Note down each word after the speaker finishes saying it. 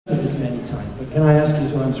many times, but can I ask you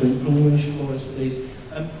to answer in English for us, please?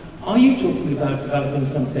 Are you talking about developing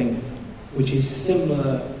something which is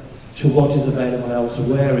similar to what is available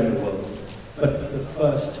elsewhere in the world, but it's the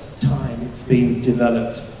first time it's been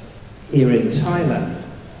developed here in Thailand?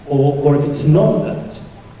 Or if it's not that,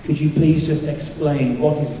 could you please just explain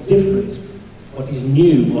what is different, what is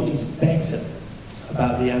new, what is better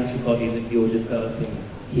about the antibody that you're developing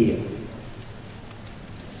here?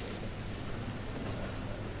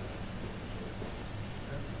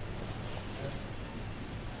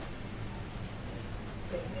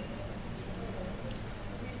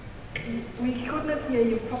 We could not hear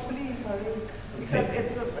you properly, sorry, because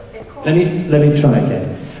it's an echo. Let me try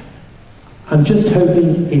again. I'm just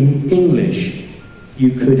hoping in English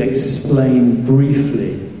you could explain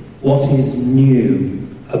briefly what is new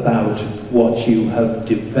about what you have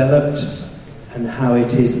developed and how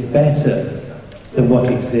it is better than what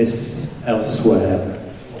exists elsewhere.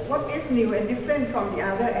 What is new and different from the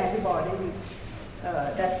other antibodies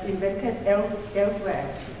that invented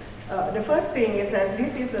elsewhere? The first thing is that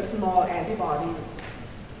this is a small antibody,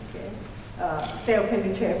 okay? Cell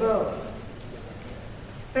penetrable,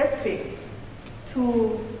 specific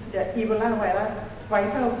to the Ebola virus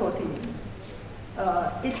vital protein.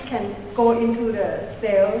 It can go into the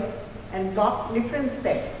cells and block different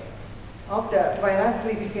steps of the virus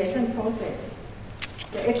replication process.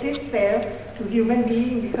 It is safe to human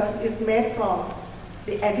being because it's made from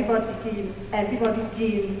the antibody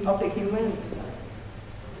genes of the human.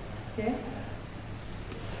 Okay?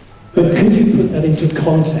 But could you put that into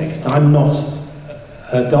context? I'm not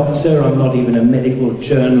a doctor, I'm not even a medical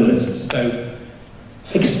journalist, so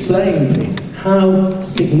explain, please, how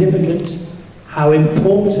significant, how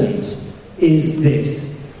important is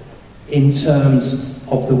this in terms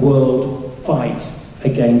of the world fight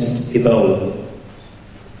against Ebola?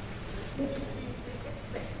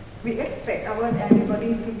 We expect our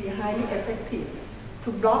antibodies to be highly effective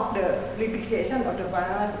to block the replication of the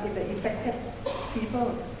virus in the infected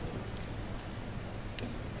people.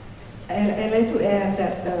 I like to add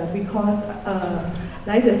that because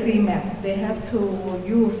like the CMAP, they have to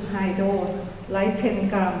use high dose, like 10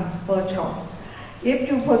 gram per shot. If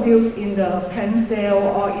you produce in the plant cell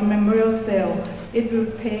or in membrane cell, it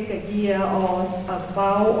will take a year or a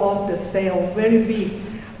bowl of the cell, very big.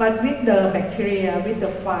 But with the bacteria, with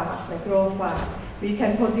the fat, the growth fat, we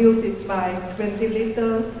can produce it by 20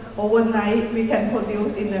 liters. Overnight, we can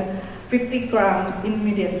produce in a 50 gram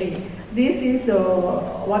immediately. This is the,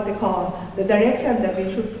 what they call, the direction that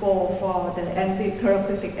we should go for the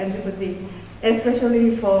anti-therapeutic antibody,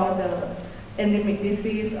 especially for the endemic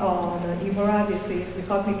disease or the Ebola disease,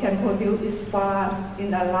 because we can produce it fast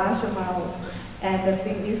in a large amount. And the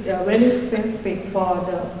thing is very specific for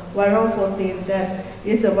the viral protein that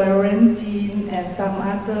is the virulent gene and some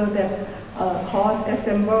other that cause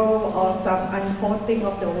assemble or some uncoating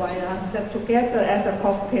of the virus that together as a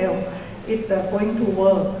cocktail, it's going to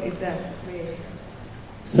work in that way.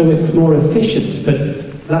 So it's more efficient,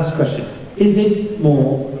 but last question, is it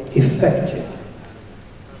more effective?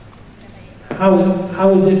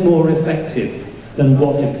 How is it more effective than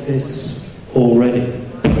what exists already?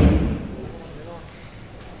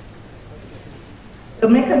 The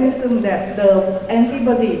mechanism that the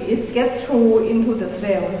antibody is get through into the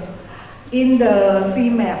cell. In the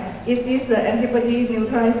CMAP, it is the antibody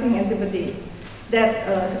neutralizing antibody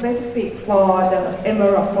that specific for the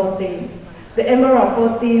emerald protein. The emerald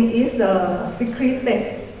protein is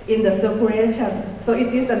secreted in the circulation, so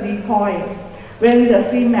it is a decoy. When the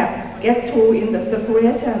CMAP gets through in the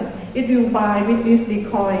circulation, it will bind with this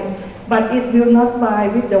decoy, but it will not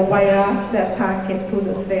bind with the virus that target to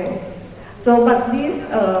the cell. So, but this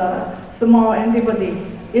small antibody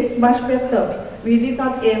is much better. We did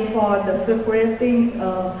not aim for the circulating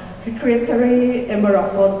secretory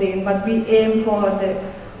emerald protein, but we aim for the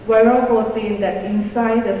viral protein that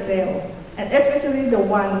inside the cell, and especially the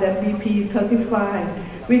one that VP35,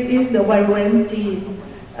 which is the virulent gene.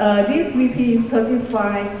 This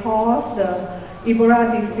VP35 causes the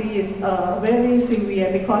Ebola disease very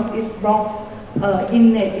severe because it blocks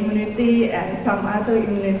innate immunity and some other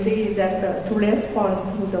immunity that to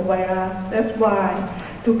respond to the virus. That's why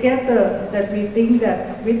together that we think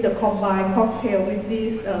that with the combined cocktail with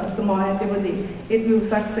this small antibody, it will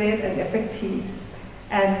succeed and effective.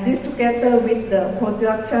 And this together with the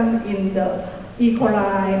production in the E.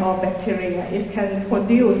 coli or bacteria, it can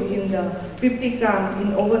produce in the 50 gram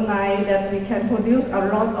in overnight that we can produce a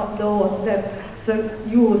lot of those that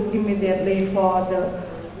use immediately for the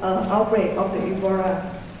outbreak of the Ebola.